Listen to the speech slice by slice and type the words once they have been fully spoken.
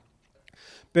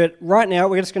But right now,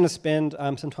 we're just going to spend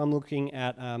some time looking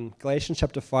at Galatians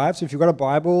chapter 5. So if you've got a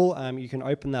Bible, you can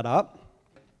open that up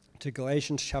to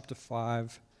Galatians chapter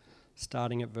 5,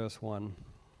 starting at verse 1.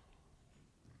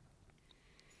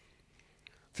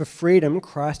 For freedom,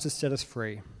 Christ has set us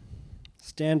free.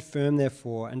 Stand firm,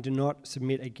 therefore, and do not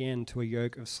submit again to a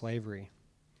yoke of slavery.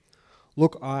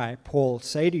 Look, I, Paul,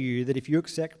 say to you that if you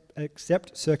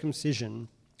accept circumcision,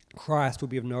 Christ will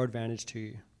be of no advantage to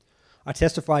you. I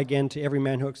testify again to every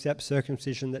man who accepts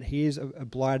circumcision that he is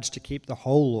obliged to keep the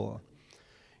whole law.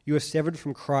 You are severed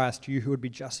from Christ, you who would be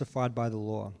justified by the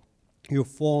law. You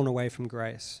have fallen away from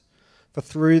grace. For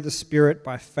through the Spirit,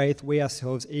 by faith, we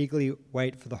ourselves eagerly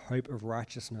wait for the hope of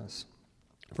righteousness.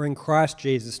 For in Christ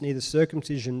Jesus, neither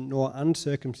circumcision nor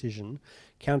uncircumcision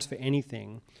counts for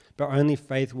anything, but only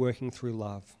faith working through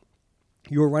love.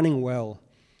 You are running well.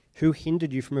 Who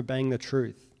hindered you from obeying the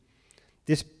truth?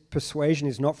 This persuasion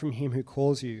is not from him who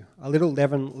calls you. A little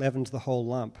leaven leavens the whole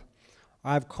lump.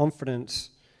 I have confidence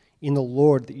in the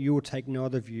Lord that you will take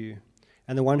note of you,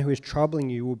 and the one who is troubling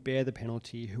you will bear the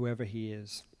penalty, whoever he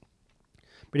is.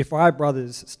 But if I,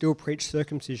 brothers, still preach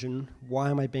circumcision, why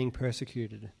am I being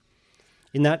persecuted?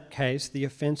 In that case, the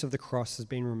offense of the cross has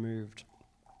been removed.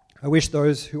 I wish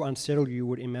those who unsettle you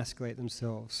would emasculate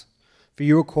themselves. For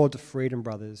you are called to freedom,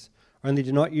 brothers. Only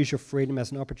do not use your freedom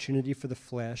as an opportunity for the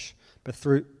flesh, but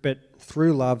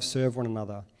through love serve one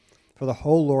another. For the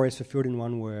whole law is fulfilled in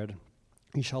one word: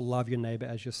 you shall love your neighbor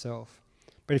as yourself.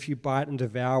 But if you bite and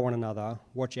devour one another,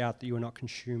 watch out that you are not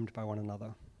consumed by one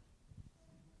another.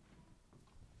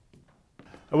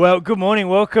 Well, good morning.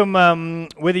 Welcome,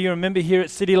 whether you're a member here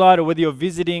at City Light or whether you're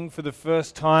visiting for the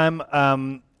first time.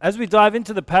 As we dive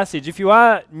into the passage, if you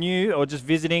are new or just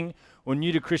visiting or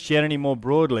new to Christianity more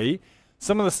broadly,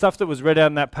 some of the stuff that was read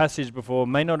out in that passage before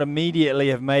may not immediately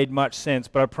have made much sense,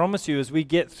 but I promise you as we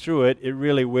get through it, it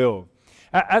really will.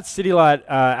 At City Light,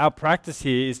 our practice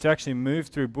here is to actually move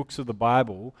through books of the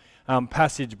Bible,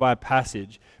 passage by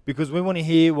passage, because we want to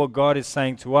hear what God is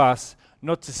saying to us,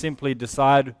 not to simply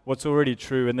decide what's already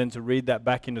true and then to read that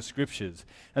back into scriptures.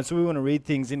 And so we want to read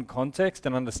things in context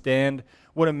and understand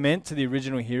what it meant to the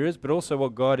original hearers, but also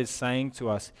what God is saying to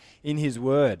us in his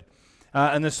word.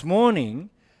 And this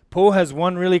morning, Paul has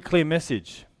one really clear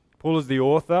message. Paul is the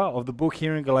author of the book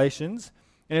here in Galatians,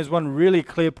 and there's one really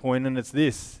clear point, and it's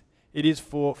this: it is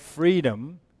for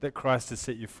freedom that Christ has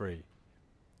set you free.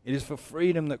 It is for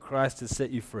freedom that Christ has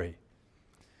set you free.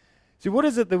 See, what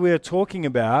is it that we are talking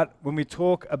about when we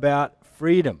talk about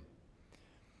freedom?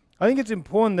 I think it's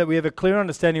important that we have a clear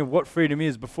understanding of what freedom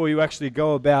is before you actually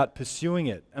go about pursuing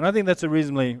it. And I think that's a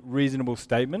reasonably reasonable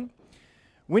statement.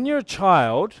 When you're a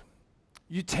child,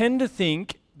 you tend to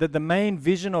think that the main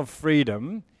vision of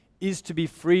freedom is to be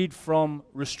freed from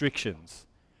restrictions.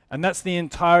 And that's the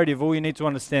entirety of all you need to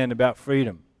understand about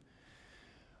freedom.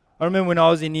 I remember when I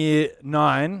was in year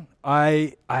 9,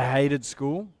 I hated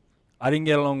school. I didn't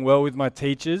get along well with my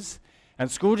teachers. And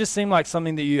school just seemed like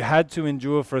something that you had to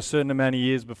endure for a certain amount of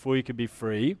years before you could be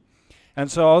free.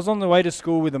 And so I was on the way to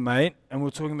school with a mate, and we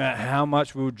were talking about how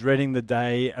much we were dreading the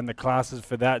day and the classes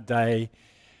for that day.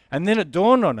 And then it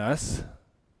dawned on us,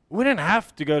 we didn't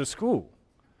have to go to school.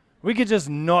 We could just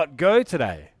not go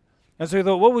today. And so we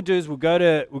thought what we'll do is we'll go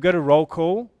to roll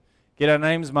call, get our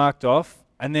names marked off,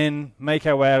 and then make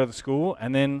our way out of the school,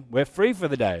 and then we're free for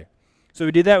the day. So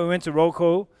we did that. We went to roll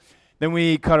call. Then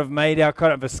we kind of made our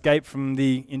kind of escape from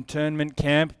the internment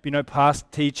camp, past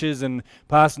teachers and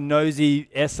past nosy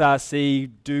SRC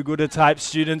do-gooder type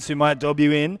students who might dob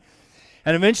you in.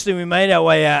 And eventually we made our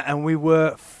way out and we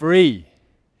were free.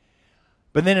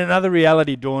 But then another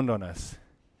reality dawned on us.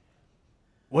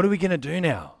 What are we going to do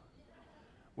now?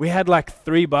 We had like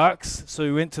 $3, so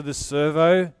we went to the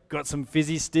servo, got some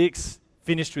fizzy sticks,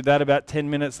 finished with that about 10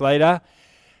 minutes later.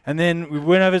 And then we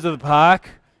went over to the park.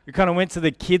 We kind of went to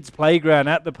the kids' playground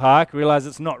at the park, realized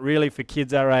it's not really for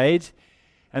kids our age.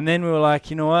 And then we were like,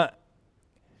 you know what?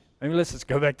 Maybe let's just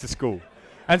go back to school.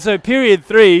 And so period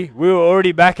 3, we were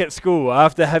already back at school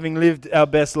after having lived our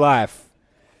best life.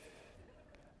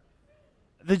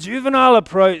 The juvenile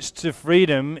approach to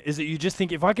freedom is that you just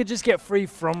think, if I could just get free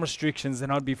from restrictions, then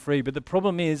I'd be free. But the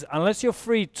problem is, unless you're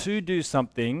free to do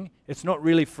something, it's not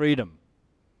really freedom.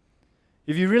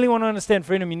 If you really want to understand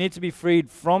freedom, you need to be freed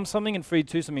from something and freed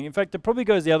to something. In fact, it probably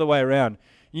goes the other way around.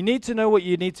 You need to know what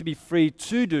you need to be free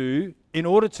to do in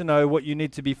order to know what you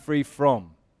need to be free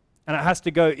from. And it has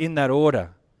to go in that order.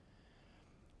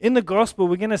 In the gospel,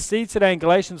 we're going to see today in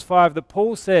Galatians 5 that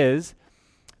Paul says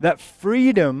that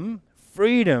freedom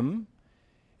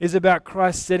is about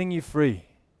Christ setting you free.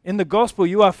 In the gospel,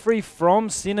 you are free from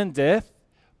sin and death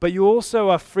but you also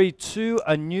are free to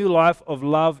a new life of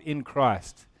love in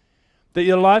Christ. That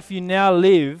your life you now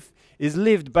live is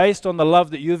lived based on the love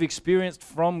that you've experienced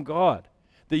from God.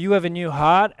 That you have a new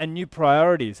heart and new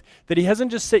priorities. That He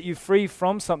hasn't just set you free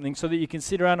from something so that you can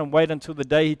sit around and wait until the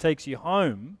day He takes you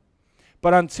home.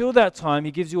 But until that time,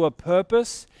 He gives you a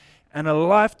purpose and a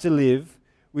life to live,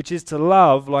 which is to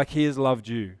love like He has loved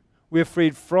you. We are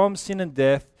freed from sin and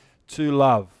death to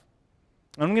love.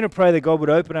 I'm going to pray that God would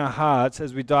open our hearts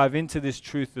as we dive into this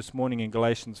truth this morning in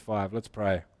Galatians 5. Let's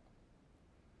pray.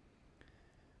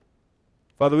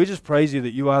 Father, we just praise You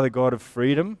that You are the God of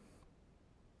freedom,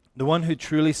 the one who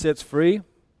truly sets free,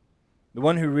 the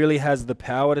one who really has the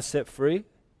power to set free.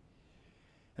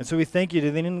 And so we thank You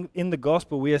that in the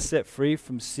gospel we are set free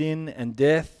from sin and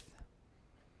death.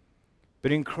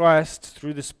 But in Christ,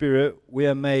 through the Spirit, we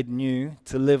are made new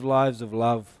to live lives of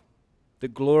love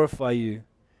that glorify You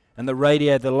and that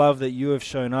radiate the love that You have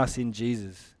shown us in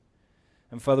Jesus.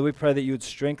 And Father, we pray that You would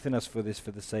strengthen us for this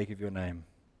for the sake of Your name.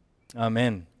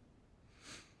 Amen.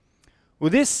 Well,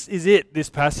 this is it,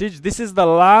 this passage. This is the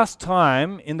last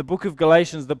time in the book of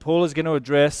Galatians that Paul is going to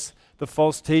address the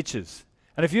false teachers.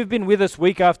 And if you've been with us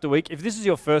week after week, if this is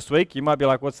your first week, you might be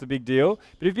like, what's the big deal?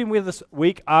 But if you've been with us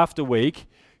week after week,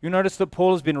 you'll notice that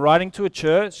Paul has been writing to a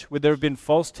church where there have been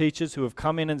false teachers who have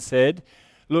come in and said,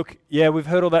 look, yeah, we've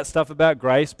heard all that stuff about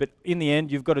grace, but in the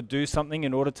end, you've got to do something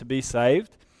in order to be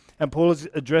saved. And Paul has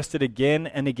addressed it again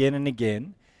and again and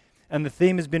again. And the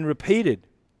theme has been repeated.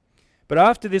 But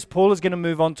after this, Paul is going to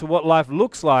move on to what life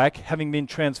looks like having been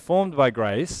transformed by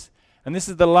grace. And this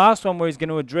is the last one where he's going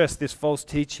to address this false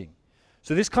teaching.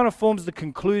 So this kind of forms the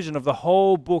conclusion of the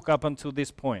whole book up until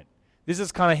this point. This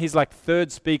is kind of his like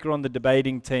third speaker on the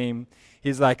debating team.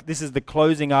 He's like, this is the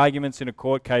closing arguments in a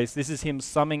court case. This is him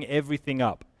summing everything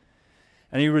up.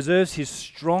 And he reserves his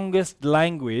strongest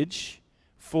language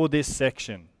for this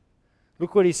section.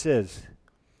 Look what he says.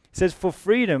 He says, for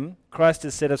freedom, Christ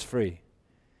has set us free.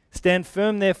 Stand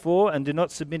firm, therefore, and do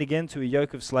not submit again to a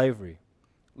yoke of slavery.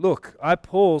 Look, I,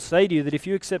 Paul, say to you that if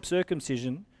you accept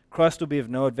circumcision, Christ will be of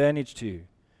no advantage to you.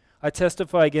 I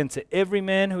testify again to every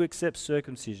man who accepts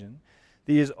circumcision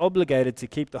that he is obligated to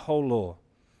keep the whole law.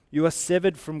 You are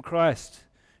severed from Christ,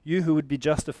 you who would be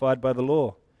justified by the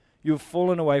law. You have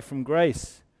fallen away from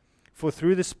grace. For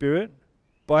through the Spirit,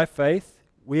 by faith,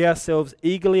 we ourselves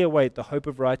eagerly await the hope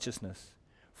of righteousness.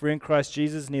 For in Christ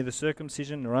Jesus neither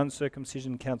circumcision nor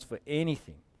uncircumcision counts for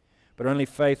anything, but only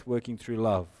faith working through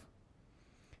love.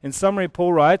 In summary,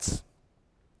 Paul writes,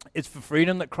 it's for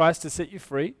freedom that Christ has set you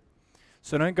free,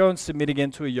 so don't go and submit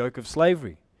again to a yoke of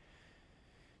slavery.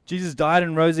 Jesus died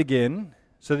and rose again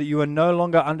so that you are no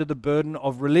longer under the burden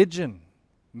of religion.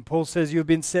 And Paul says you have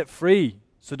been set free,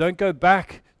 so don't go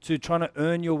back to trying to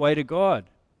earn your way to God.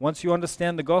 Once you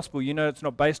understand the gospel, you know it's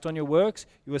not based on your works,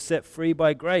 you are set free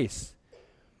by grace.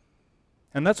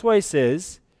 And that's why he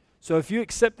says, so if you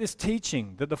accept this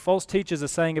teaching that the false teachers are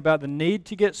saying about the need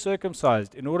to get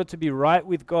circumcised in order to be right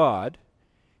with God,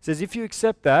 he says if you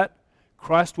accept that,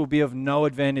 Christ will be of no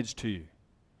advantage to you.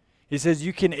 He says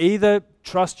you can either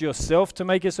trust yourself to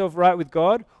make yourself right with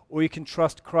God, or you can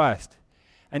trust Christ.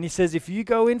 And he says if you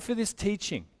go in for this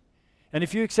teaching, and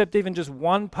if you accept even just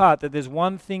one part, that there's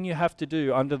one thing you have to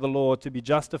do under the law to be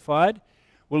justified,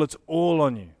 well, it's all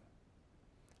on you.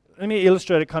 Let me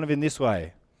illustrate it kind of in this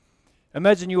way.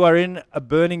 Imagine you are in a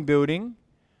burning building,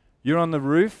 you're on the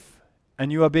roof,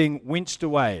 and you are being winched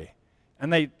away.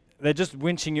 And they're just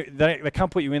winching you. They can't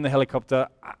put you in the helicopter.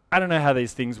 I don't know how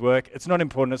these things work. It's not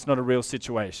important. It's not a real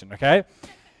situation, okay?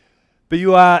 But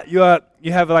you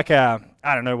have like a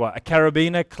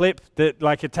carabiner clip that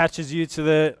like attaches you to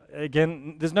the,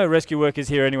 again, there's no rescue workers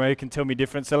here anyway who can tell me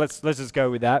different, so let's just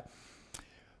go with that.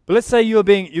 But let's say you're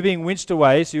being winched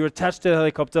away, so you're attached to the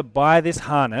helicopter by this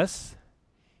harness.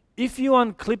 If you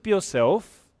unclip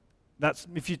yourself,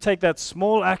 if you take that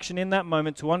small action in that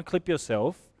moment to unclip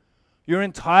yourself, your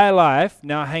entire life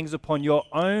now hangs upon your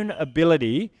own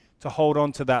ability to hold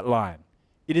on to that line.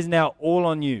 It is now all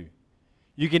on you.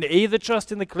 You can either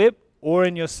trust in the clip or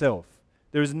in yourself.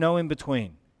 There is no in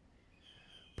between.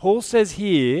 Paul says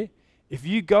here, if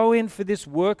you go in for this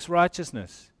works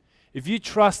righteousness, if you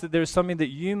trust that there is something that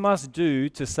you must do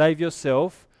to save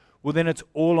yourself, well then it's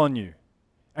all on you.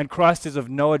 And Christ is of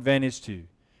no advantage to you.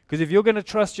 Because if you're going to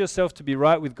trust yourself to be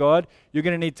right with God, you're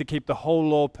going to need to keep the whole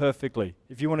law perfectly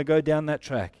if you want to go down that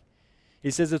track.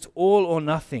 He says it's all or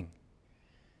nothing.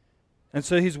 And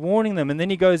so he's warning them, and then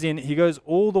he goes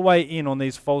all the way in on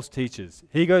these false teachers.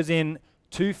 He goes in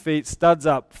 2 feet, studs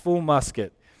up, full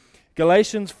musket.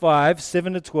 Galatians 5,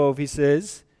 7 to 12, he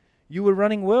says, you were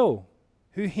running well.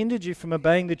 Who hindered you from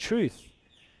obeying the truth?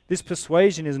 This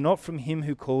persuasion is not from him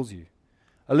who calls you.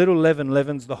 A little leaven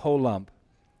leavens the whole lump.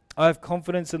 I have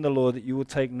confidence in the Lord that you will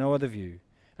take no other view,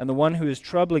 and the one who is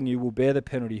troubling you will bear the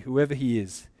penalty, whoever he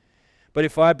is. But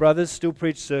if I, brothers, still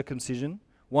preach circumcision,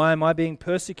 why am I being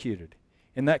persecuted?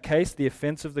 In that case, the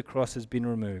offense of the cross has been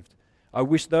removed. I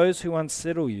wish those who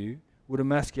unsettle you would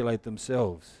emasculate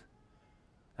themselves.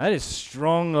 That is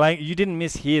strong language. You didn't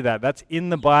mishear that. That's in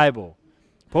the Bible.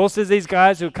 Paul says these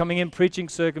guys who are coming in preaching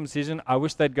circumcision, I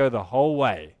wish they'd go the whole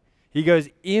way. He goes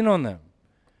in on them.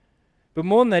 But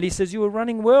more than that, he says, you were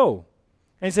running well.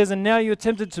 And he says, and now you're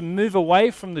tempted to move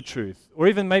away from the truth. Or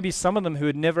even maybe some of them who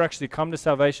had never actually come to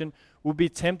salvation will be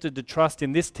tempted to trust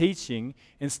in this teaching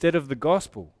instead of the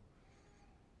gospel.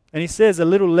 And he says, a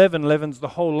little leaven leavens the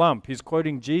whole lump. He's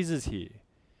quoting Jesus here.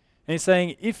 And he's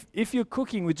saying, if you're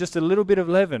cooking with just a little bit of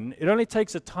leaven, it only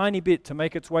takes a tiny bit to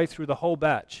make its way through the whole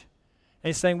batch. And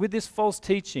he's saying, with this false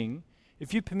teaching,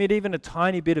 if you permit even a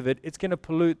tiny bit of it, it's going to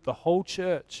pollute the whole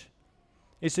church.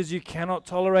 He says, you cannot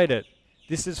tolerate it.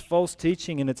 This is false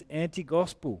teaching and it's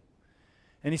anti-gospel.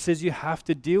 And he says, you have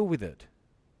to deal with it.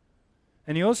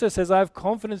 And he also says, I have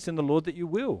confidence in the Lord that you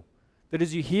will. That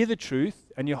as you hear the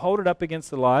truth and you hold it up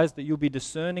against the lies, that you'll be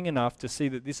discerning enough to see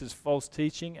that this is false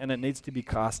teaching and it needs to be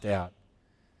cast out.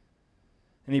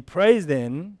 And he prays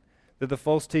then that the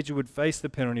false teacher would face the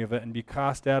penalty of it and be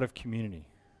cast out of community.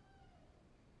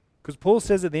 Because Paul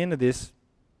says at the end of this,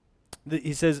 that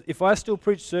he says, if I still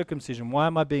preach circumcision, why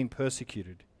am I being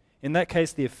persecuted? In that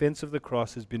case, the offense of the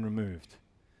cross has been removed.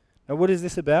 Now, what is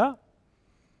this about?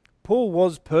 Paul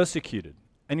was persecuted,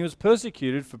 and he was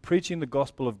persecuted for preaching the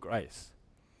gospel of grace.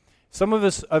 Some of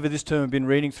us over this term have been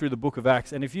reading through the book of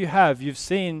Acts, and if you have, you've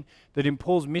seen that in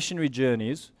Paul's missionary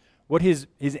journeys, what his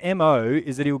MO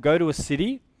is that he'll go to a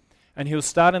city, and he'll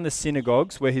start in the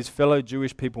synagogues where his fellow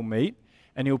Jewish people meet,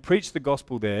 and he'll preach the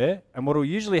gospel there, and what will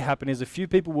usually happen is a few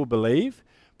people will believe,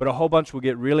 but a whole bunch will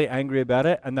get really angry about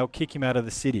it, and they'll kick him out of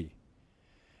the city.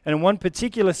 And in one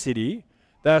particular city,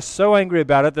 they are so angry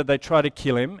about it that they try to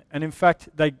kill him, and in fact,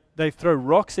 they throw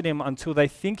rocks at him until they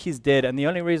think he's dead, and the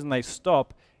only reason they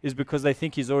stop is because they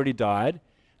think he's already died,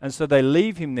 and so they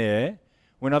leave him there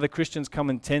when other Christians come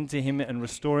and tend to him and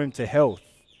restore him to health.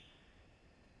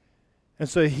 And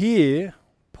so here,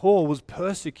 Paul was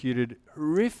persecuted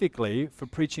horrifically for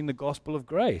preaching the gospel of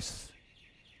grace.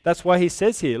 That's why he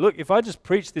says here, look, if I just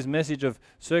preach this message of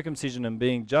circumcision and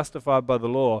being justified by the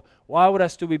law, why would I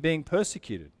still be being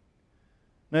persecuted?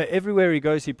 No, everywhere he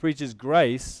goes, he preaches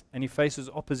grace and he faces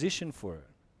opposition for it.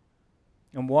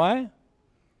 And why?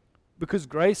 Because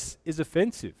grace is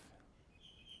offensive.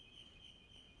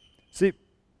 See,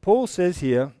 Paul says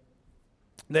here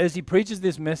that as he preaches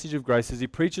this message of grace, as he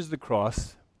preaches the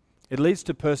cross, it leads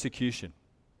to persecution.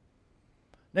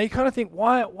 Now you kind of think,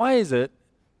 why is it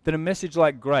that a message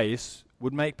like grace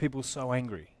would make people so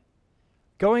angry?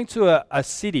 Going to a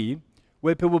city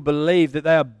where people believe that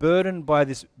they are burdened by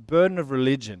this burden of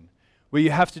religion, where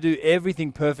you have to do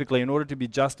everything perfectly in order to be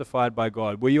justified by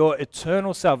God, where your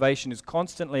eternal salvation is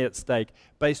constantly at stake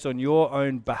based on your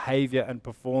own behavior and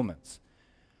performance.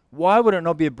 Why would it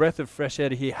not be a breath of fresh air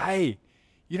to hear, hey,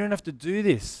 you don't have to do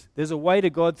this. There's a way to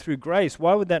God through grace.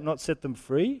 Why would that not set them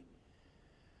free?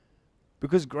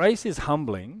 Because grace is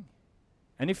humbling,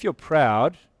 and if you're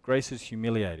proud, grace is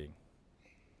humiliating.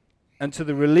 And to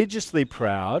the religiously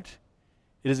proud,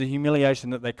 it is a humiliation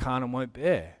that they can't and won't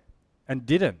bear, and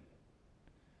didn't.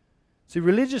 See,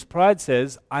 religious pride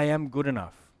says, I am good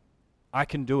enough. I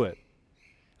can do it.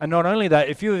 And not only that,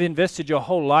 if you have invested your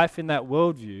whole life in that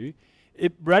worldview,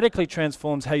 it radically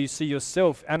transforms how you see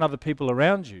yourself and other people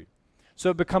around you. So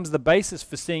it becomes the basis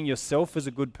for seeing yourself as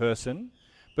a good person,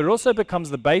 but it also becomes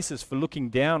the basis for looking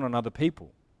down on other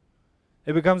people.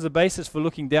 It becomes the basis for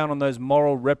looking down on those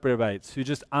moral reprobates who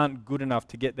just aren't good enough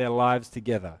to get their lives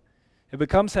together. It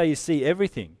becomes how you see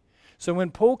everything. So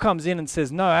when Paul comes in and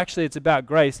says, no, actually it's about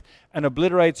grace, and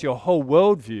obliterates your whole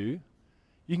worldview,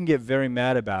 you can get very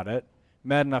mad about it,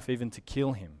 mad enough even to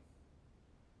kill him.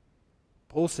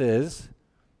 Paul says,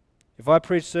 if I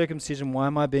preach circumcision, why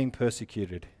am I being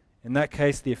persecuted? In that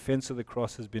case, the offense of the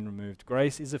cross has been removed.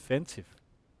 Grace is offensive.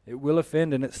 It will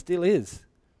offend, and it still is.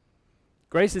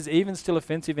 Grace is even still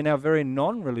offensive in our very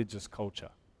non-religious culture.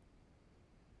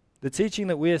 The teaching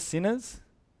that we are sinners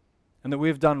and that we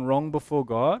have done wrong before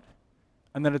God,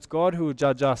 and that it's God who will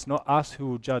judge us, not us who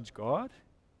will judge God,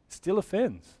 still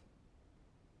offends.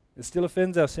 It still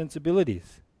offends our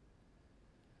sensibilities.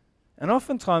 And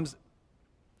oftentimes,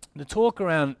 the talk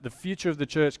around the future of the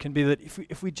church can be that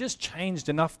if we just changed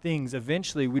enough things,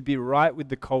 eventually we'd be right with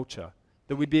the culture,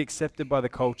 that we'd be accepted by the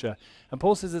culture. And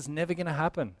Paul says it's never going to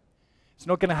happen. It's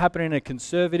not going to happen in a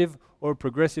conservative or a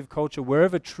progressive culture.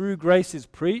 Wherever true grace is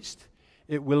preached,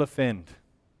 it will offend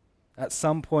at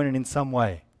some point and in some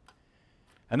way.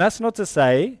 And that's not to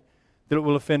say that it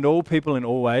will offend all people in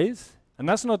all ways. And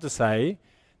that's not to say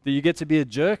that you get to be a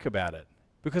jerk about it.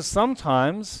 Because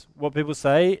sometimes what people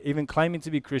say, even claiming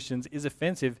to be Christians, is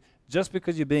offensive just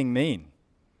because you're being mean.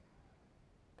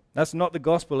 That's not the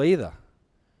gospel either.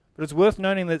 But it's worth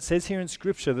noting that it says here in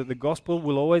Scripture that the gospel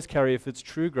will always carry, if it's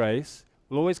true grace,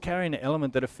 will always carry an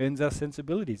element that offends our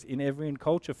sensibilities in every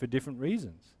culture for different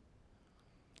reasons.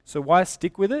 So why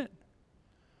stick with it?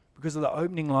 Because of the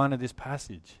opening line of this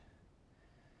passage.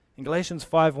 In Galatians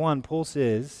 5:1, Paul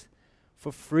says,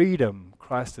 "For freedom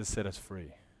Christ has set us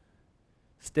free.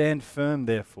 Stand firm,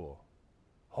 therefore.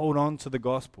 Hold on to the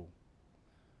gospel."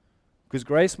 Because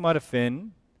grace might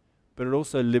offend, but it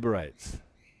also liberates.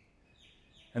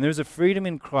 And there is a freedom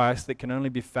in Christ that can only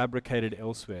be fabricated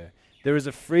elsewhere. There is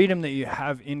a freedom that you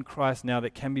have in Christ now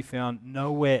that can be found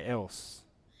nowhere else.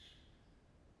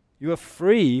 You are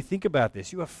free, think about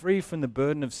this, you are free from the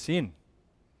burden of sin.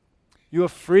 You are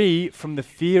free from the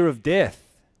fear of death.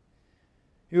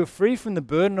 You are free from the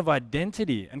burden of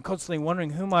identity and constantly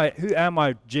wondering who am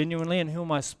I genuinely and who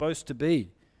am I supposed to be.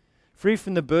 Free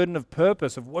from the burden of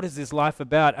purpose, of what is this life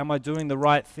about? Am I doing the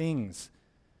right things?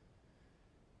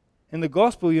 In the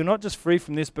gospel, you're not just free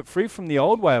from this, but free from the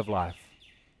old way of life.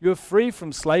 You're free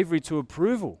from slavery to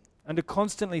approval and to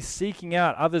constantly seeking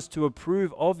out others to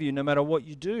approve of you no matter what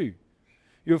you do.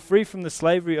 You're free from the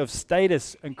slavery of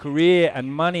status and career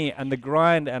and money and the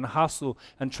grind and hustle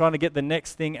and trying to get the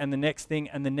next thing and the next thing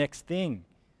and the next thing.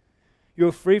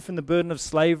 You're free from the burden of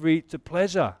slavery to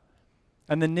pleasure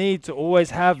and the need to always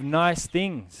have nice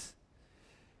things.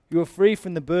 You're free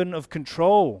from the burden of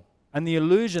control and the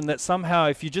illusion that somehow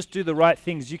if you just do the right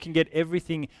things, you can get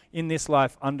everything in this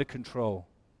life under control.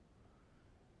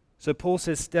 So Paul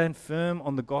says, stand firm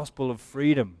on the gospel of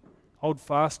freedom. Hold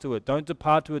fast to it. Don't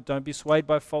depart to it. Don't be swayed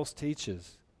by false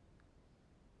teachers.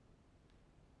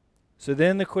 So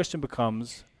then the question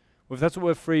becomes, well, if that's what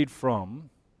we're freed from,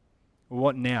 well,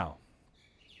 what now?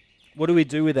 What do we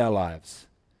do with our lives?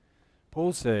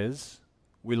 Paul says,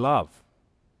 we love.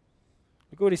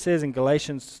 Look what he says in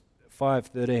Galatians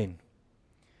 5:13. It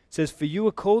says, "For you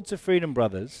are called to freedom,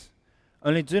 brothers,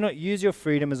 only do not use your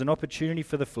freedom as an opportunity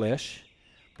for the flesh,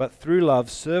 but through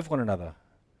love serve one another.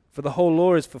 For the whole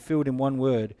law is fulfilled in one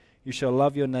word, you shall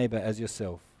love your neighbor as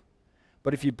yourself.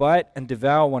 But if you bite and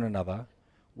devour one another,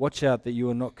 watch out that you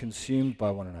are not consumed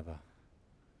by one another."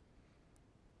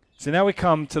 So now we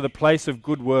come to the place of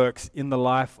good works in the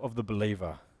life of the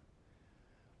believer.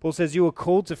 Paul says you are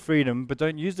called to freedom, but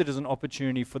don't use it as an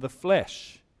opportunity for the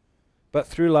flesh. But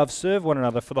through love serve one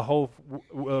another, for the whole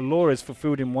law is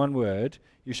fulfilled in one word,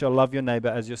 you shall love your neighbor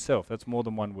as yourself. That's more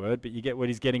than one word, but you get what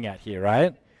he's getting at here,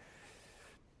 right?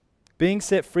 Being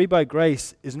set free by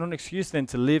grace is not an excuse then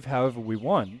to live however we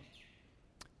want,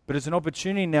 but it's an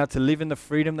opportunity now to live in the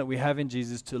freedom that we have in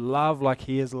Jesus, to love like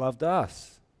he has loved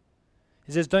us.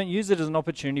 He says don't use it as an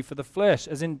opportunity for the flesh.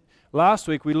 As in last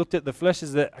week we looked at the flesh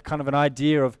as a kind of an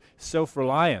idea of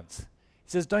self-reliance. He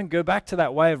says don't go back to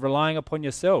that way of relying upon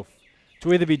yourself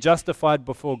to either be justified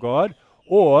before God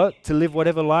or to live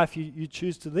whatever life you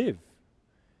choose to live.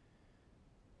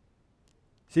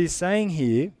 So he's saying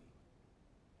here,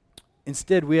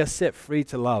 instead, we are set free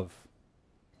to love.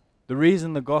 The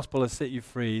reason the gospel has set you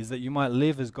free is that you might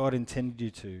live as God intended you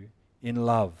to, in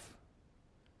love.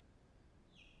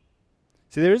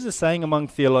 See, there is a saying among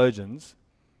theologians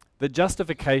that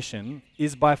justification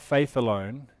is by faith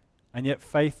alone, and yet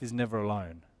faith is never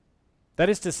alone. That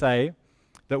is to say,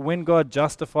 that when God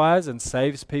justifies and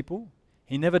saves people,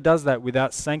 he never does that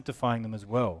without sanctifying them as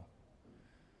well.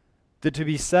 That to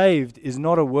be saved is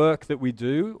not a work that we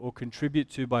do or contribute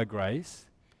to by grace,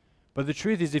 but the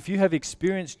truth is if you have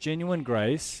experienced genuine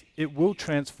grace, it will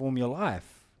transform your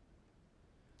life.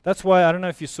 That's why, I don't know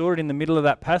if you saw it in the middle of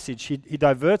that passage, he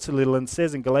diverts a little and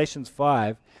says in Galatians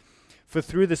 5, "For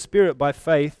through the Spirit by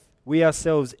faith we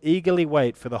ourselves eagerly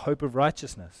wait for the hope of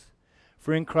righteousness.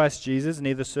 For in Christ Jesus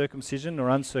neither circumcision nor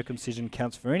uncircumcision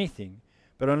counts for anything,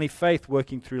 but only faith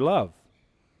working through love."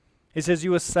 He says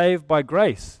you were saved by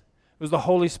grace. It was the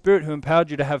Holy Spirit who empowered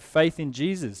you to have faith in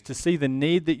Jesus, to see the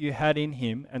need that you had in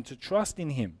him and to trust in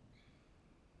him.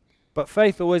 But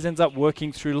faith always ends up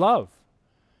working through love.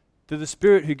 That the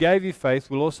Spirit who gave you faith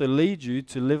will also lead you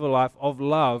to live a life of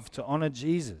love to honor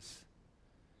Jesus.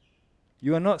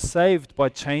 You are not saved by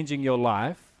changing your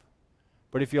life,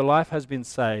 but if your life has been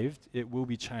saved, it will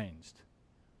be changed.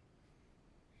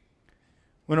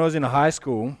 When I was in high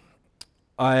school,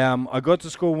 I got to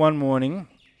school one morning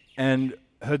and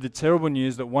heard the terrible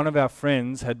news that one of our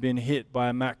friends had been hit by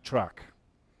a Mack truck.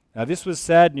 Now, this was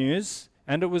sad news,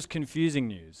 and it was confusing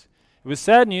news. It was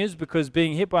sad news because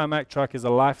being hit by a Mack truck is a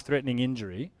life-threatening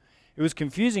injury. It was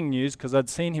confusing news because I'd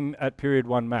seen him at period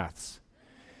 1 maths.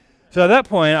 So at that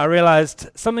point, I realized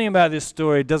something about this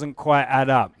story doesn't quite add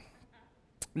up.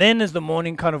 Then, as the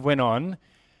morning kind of went on,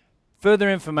 further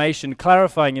information,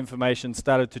 clarifying information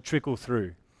started to trickle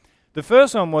through. The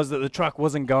first one was that the truck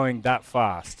wasn't going that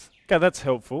fast. Okay, that's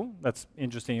helpful. That's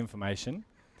interesting information.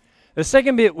 The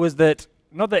second bit was that,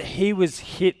 not that he was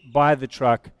hit by the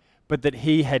truck, but that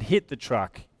he had hit the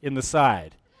truck in the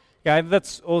side. Okay,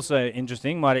 that's also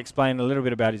interesting. Might explain a little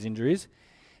bit about his injuries.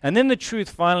 And then the truth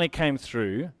finally came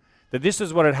through that this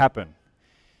is what had happened.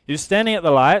 He was standing at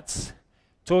the lights,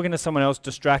 talking to someone else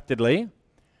distractedly.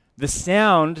 The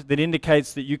sound that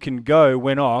indicates that you can go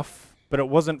went off, but it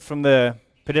wasn't from the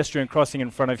pedestrian crossing in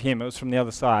front of him, it was from the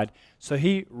other side. So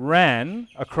he ran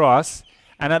across,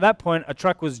 and at that point, a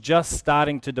truck was just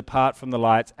starting to depart from the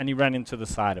lights, and he ran into the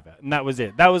side of it. And that was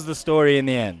it. That was the story in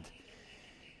the end.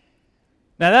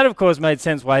 Now that, of course, made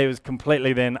sense why he was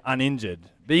completely then uninjured.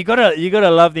 But you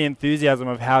gotta love the enthusiasm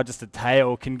of how just a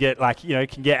tale can get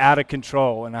can get out of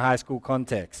control in a high school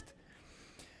context.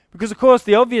 Because, of course,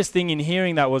 the obvious thing in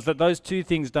hearing that was that those two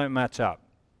things don't match up.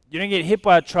 You don't get hit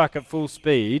by a truck at full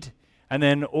speed and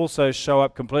then also show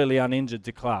up completely uninjured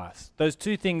to class. Those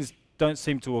two things don't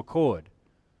seem to accord.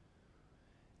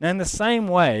 Now, in the same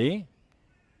way,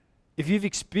 if you've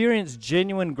experienced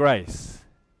genuine grace,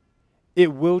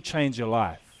 it will change your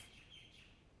life.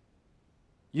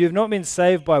 You have not been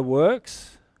saved by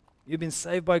works, you've been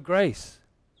saved by grace.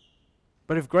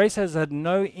 But if grace has had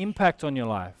no impact on your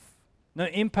life, no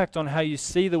impact on how you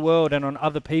see the world and on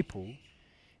other people,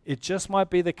 it just might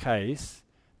be the case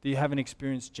that you haven't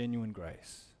experienced genuine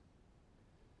grace.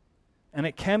 And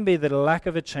it can be that a lack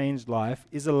of a changed life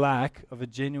is a lack of a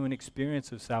genuine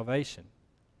experience of salvation,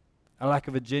 a lack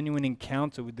of a genuine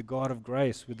encounter with the God of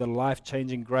grace, with the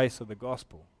life-changing grace of the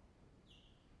gospel.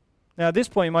 Now at this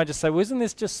point you might just say, well, isn't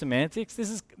this just semantics?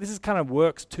 This is kind of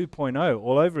Works 2.0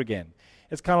 all over again.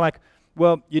 It's kind of like,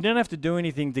 well, you don't have to do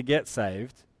anything to get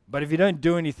saved, but if you don't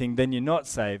do anything, then you're not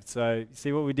saved. So, you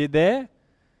see what we did there?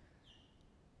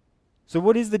 So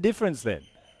what is the difference then?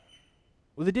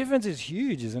 Well, the difference is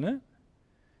huge, isn't it?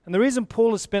 And the reason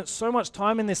Paul has spent so much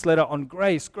time in this letter on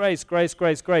grace, grace, grace,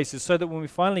 grace, grace, is so that when we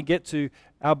finally get to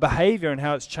our behavior and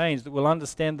how it's changed, that we'll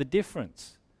understand the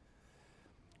difference.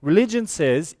 Religion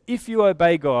says, if you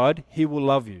obey God, He will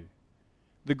love you.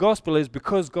 The gospel is,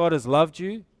 because God has loved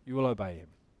you, you will obey Him.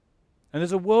 And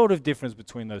there's a world of difference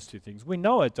between those two things. We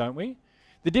know it, don't we?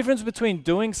 The difference between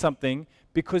doing something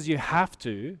because you have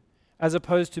to, as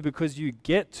opposed to because you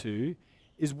get to,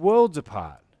 is worlds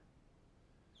apart.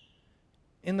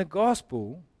 In the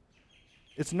gospel,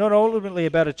 it's not ultimately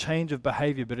about a change of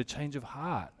behavior, but a change of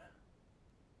heart.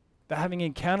 That having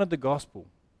encountered the gospel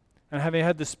and having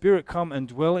had the Spirit come and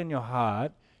dwell in your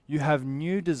heart, you have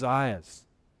new desires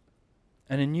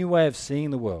and a new way of seeing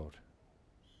the world.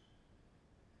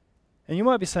 And you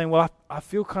might be saying, well, I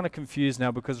feel kind of confused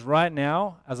now because right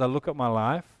now, as I look at my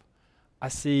life, I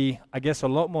see, I guess, a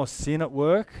lot more sin at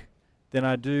work than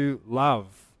I do love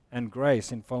and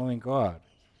grace in following God.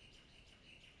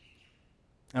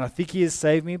 And I think He has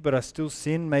saved me, but I still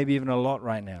sin maybe even a lot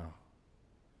right now.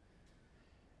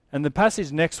 And the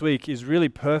passage next week is really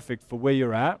perfect for where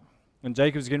you're at. And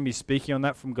Jacob's going to be speaking on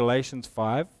that from Galatians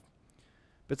 5.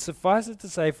 But suffice it to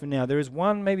say for now, there is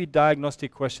one maybe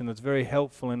diagnostic question that's very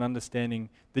helpful in understanding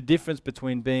the difference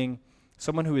between being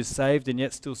someone who is saved and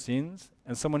yet still sins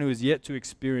and someone who is yet to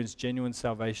experience genuine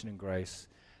salvation and grace.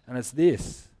 And it's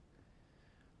this: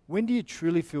 when do you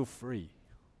truly feel free?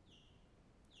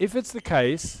 If it's the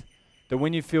case that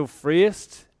when you feel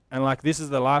freest and like this is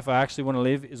the life I actually want to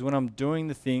live is when I'm doing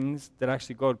the things that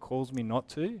actually God calls me not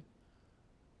to,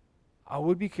 I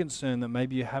would be concerned that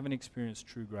maybe you haven't experienced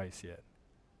true grace yet.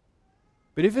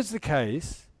 But if it's the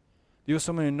case that you're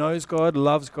someone who knows God,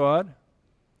 loves God,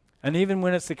 and even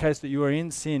when it's the case that you are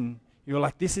in sin, you're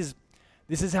like, this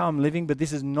is how I'm living, but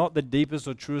this is not the deepest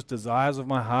or truest desires of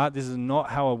my heart. This is not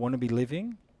how I want to be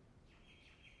living.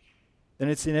 Then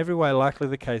it's in every way likely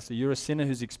the case that you're a sinner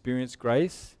who's experienced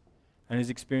grace and is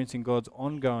experiencing God's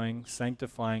ongoing,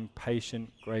 sanctifying,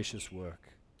 patient, gracious work.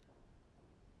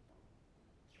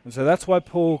 And so that's why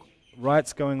Paul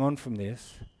writes, going on from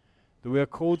this, that we are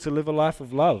called to live a life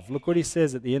of love. Look what he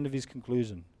says at the end of his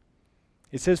conclusion.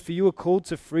 He says, "For you are called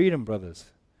to freedom,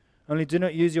 brothers. Only do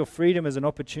not use your freedom as an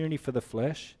opportunity for the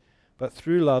flesh, but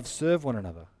through love serve one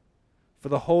another. For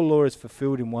the whole law is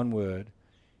fulfilled in one word: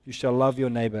 you shall love your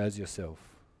neighbor as yourself."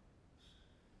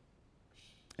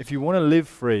 if you want to live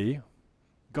free,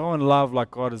 go and love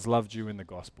like God has loved you in the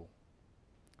gospel.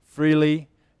 Freely,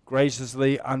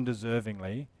 graciously,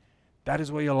 undeservingly. That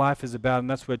is what your life is about, and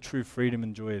that's where true freedom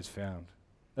and joy is found.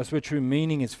 That's where true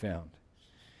meaning is found.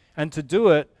 And to do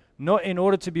it, not in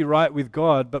order to be right with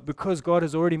God, but because God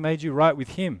has already made you right with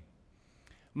Him.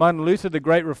 Martin Luther, the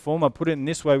great reformer, put it in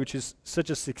this way, which is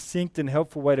such a succinct and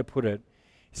helpful way to put it.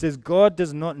 He says, God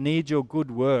does not need your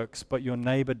good works, but your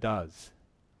neighbor does.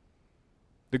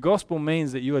 The gospel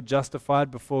means that you are justified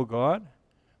before God,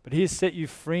 but He has set you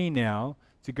free now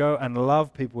to go and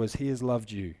love people as He has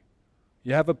loved you.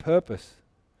 You have a purpose.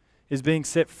 Is being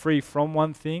set free from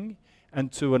one thing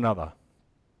and to another.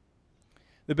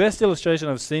 The best illustration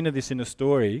I've seen of this in a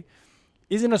story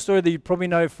is in a story that you probably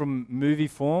know from movie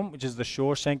form, which is The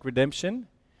Shawshank Redemption.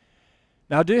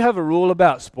 Now, I do have a rule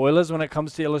about spoilers when it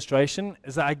comes to illustration,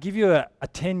 is that I give you a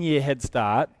 10-year head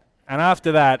start, and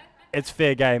after that, it's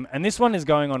fair game. And this one is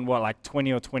going on, like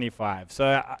 20 or 25.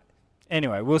 So,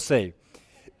 anyway, we'll see.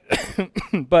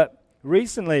 But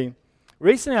recently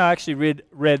I actually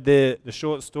read the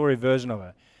short story version of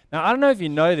it. Now, I don't know if you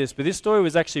know this, but this story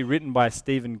was actually written by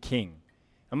Stephen King.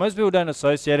 And most people don't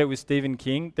associate it with Stephen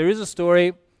King. There is a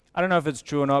story, I don't know if it's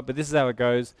true or not, but this is how it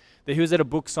goes, that he was at a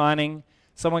book signing.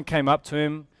 Someone came up to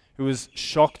him who was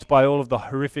shocked by all of the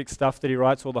horrific stuff that he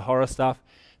writes, all the horror stuff.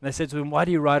 And they said to him, why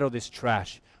do you write all this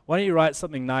trash? Why don't you write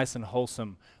something nice and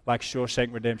wholesome like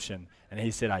Shawshank Redemption? And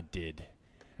he said, I did.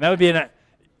 And that would be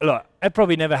look, it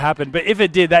probably never happened, but if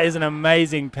it did, that is an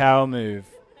amazing power move.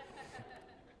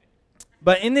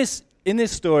 But in this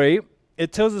story,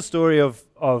 it tells the story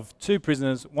of two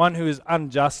prisoners, one who is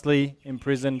unjustly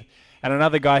imprisoned and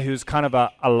another guy who's kind of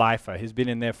a lifer. He's been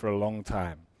in there for a long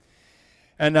time.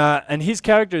 And his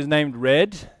character is named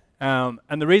Red. And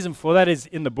the reason for that is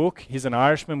in the book, he's an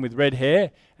Irishman with red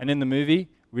hair. And in the movie,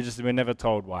 we're never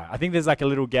told why. I think there's like a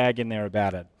little gag in there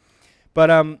about it.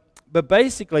 But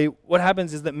basically, what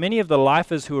happens is that many of the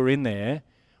lifers who are in there,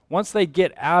 once they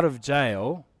get out of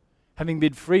jail, having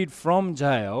been freed from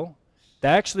jail, they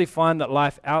actually find that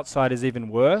life outside is even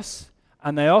worse,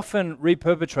 and they often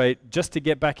reperpetrate just to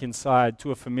get back inside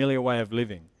to a familiar way of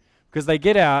living. Because they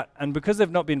get out, and because they've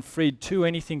not been freed to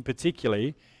anything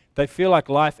particularly, they feel like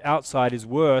life outside is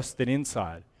worse than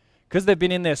inside. Because they've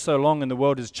been in there so long and the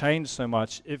world has changed so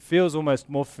much, it feels almost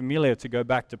more familiar to go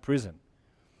back to prison.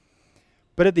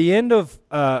 But at the end of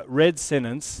Red's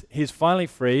sentence, he's finally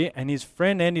free, and his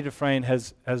friend Andy Dufresne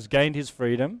has gained his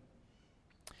freedom.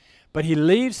 But he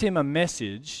leaves him a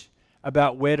message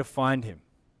about where to find him.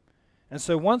 And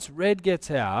so once Red gets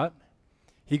out,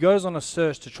 he goes on a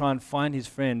search to try and find his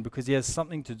friend because he has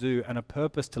something to do and a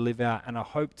purpose to live out and a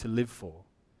hope to live for.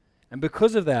 And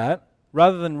because of that,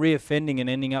 rather than reoffending and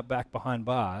ending up back behind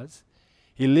bars,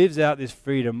 he lives out this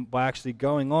freedom by actually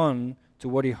going on to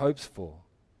what he hopes for.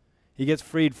 He gets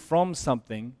freed from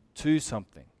something to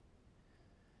something.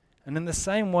 And in the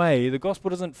same way, the gospel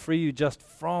doesn't free you just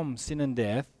from sin and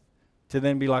death, to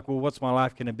then be like, well, what's my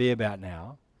life going to be about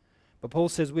now? But Paul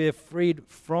says we are freed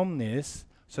from this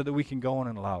so that we can go on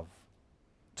and love,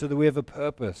 so that we have a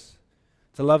purpose,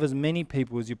 to love as many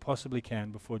people as you possibly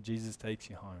can before Jesus takes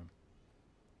you home.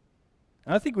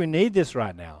 And I think we need this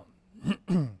right now.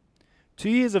 2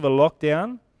 years of a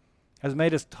lockdown has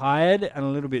made us tired and a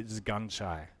little bit just gun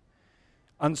shy.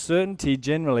 Uncertainty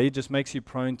generally just makes you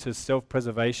prone to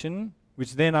self-preservation,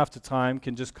 which then after time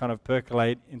can just kind of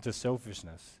percolate into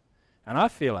selfishness. And I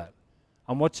feel it.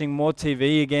 I'm watching more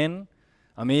TV again.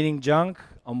 I'm eating junk.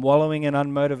 I'm wallowing in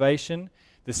unmotivation.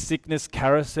 The sickness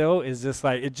carousel is just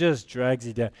like, it just drags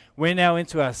you down. We're now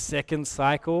into our second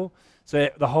cycle.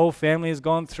 So the whole family has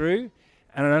gone through.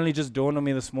 And it only just dawned on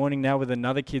me this morning now with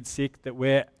another kid sick that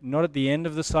we're not at the end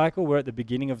of the cycle. We're at the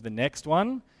beginning of the next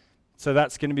one. So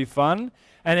that's going to be fun.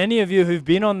 And any of you who've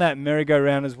been on that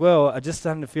merry-go-round as well are just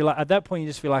starting to feel like, at that point you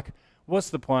just feel like, what's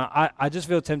the point? I just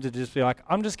feel tempted to just be like,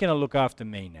 I'm just going to look after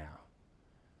me now.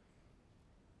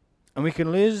 And we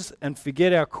can lose and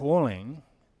forget our calling,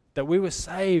 that we were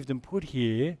saved and put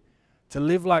here to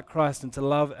live like Christ and to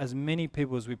love as many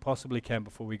people as we possibly can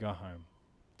before we go home.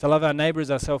 To love our neighbor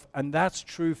as ourselves, and that's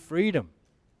true freedom.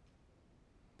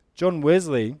 John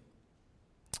Wesley,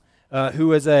 who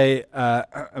was a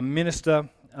minister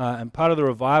and part of the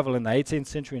revival in the 18th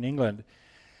century in England,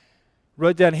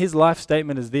 wrote down his life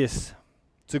statement as this: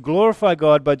 to glorify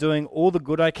God by doing all the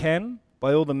good I can,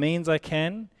 by all the means I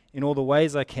can, in all the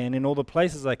ways I can, in all the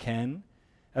places I can,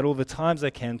 at all the times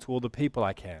I can, to all the people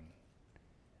I can.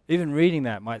 Even reading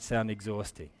that might sound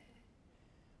exhausting.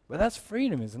 But that's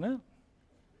freedom, isn't it?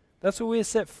 That's what we're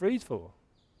set free for.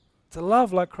 To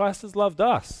love like Christ has loved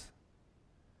us.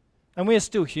 And we are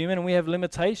still human and we have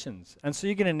limitations. And so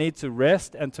you're going to need to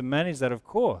rest and to manage that, of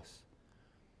course.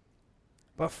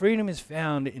 But freedom is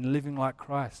found in living like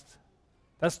Christ.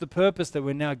 That's the purpose that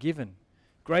we're now given.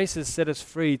 Grace has set us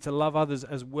free to love others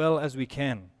as well as we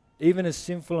can, even as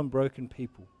sinful and broken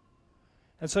people.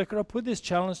 And so could I put this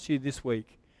challenge to you this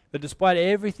week, that despite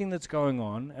everything that's going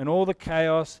on and all the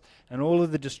chaos and all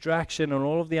of the distraction and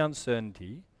all of the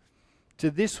uncertainty, to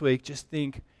this week just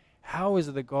think, how is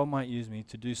it that God might use me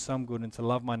to do some good and to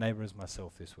love my neighbor as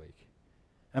myself this week?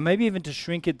 And maybe even to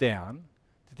shrink it down,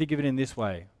 to think of it in this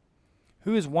way.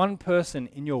 Who is one person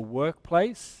in your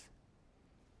workplace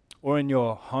or in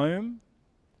your home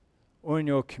or in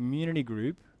your community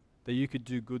group that you could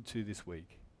do good to this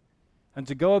week? And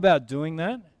to go about doing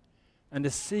that and to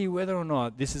see whether or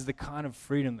not this is the kind of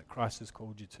freedom that Christ has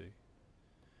called you to.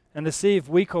 And to see if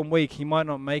week on week He might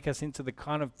not make us into the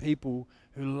kind of people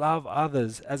who love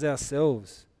others as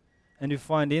ourselves and who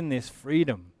find in this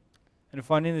freedom and who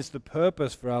find in this the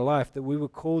purpose for our life, that we were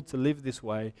called to live this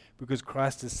way because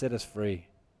Christ has set us free.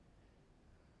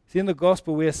 See, in the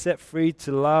gospel we are set free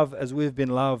to love as we've been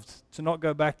loved, to not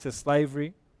go back to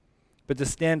slavery, but to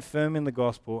stand firm in the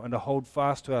gospel and to hold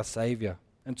fast to our Savior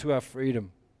and to our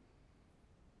freedom.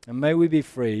 And may we be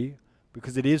free,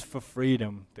 because it is for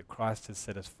freedom that Christ has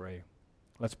set us free.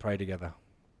 Let's pray together.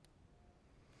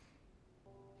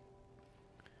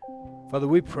 Father,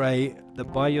 we pray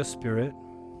that by your Spirit,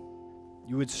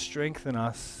 you would strengthen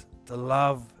us to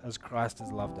love as Christ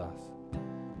has loved us,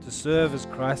 to serve as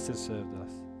Christ has served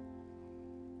us,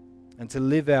 and to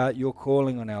live out your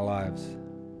calling on our lives.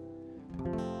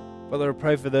 Father, I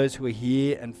pray for those who are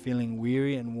here and feeling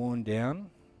weary and worn down,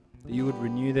 that you would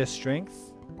renew their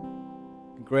strength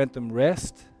and grant them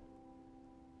rest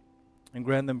and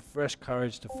grant them fresh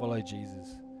courage to follow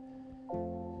Jesus.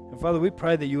 And Father, we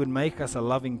pray that you would make us a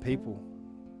loving people,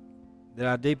 that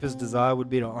our deepest desire would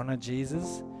be to honor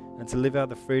Jesus and to live out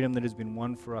the freedom that has been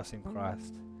won for us in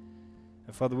Christ.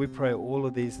 And Father, we pray all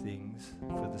of these things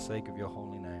for the sake of your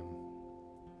holy name.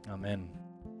 Amen.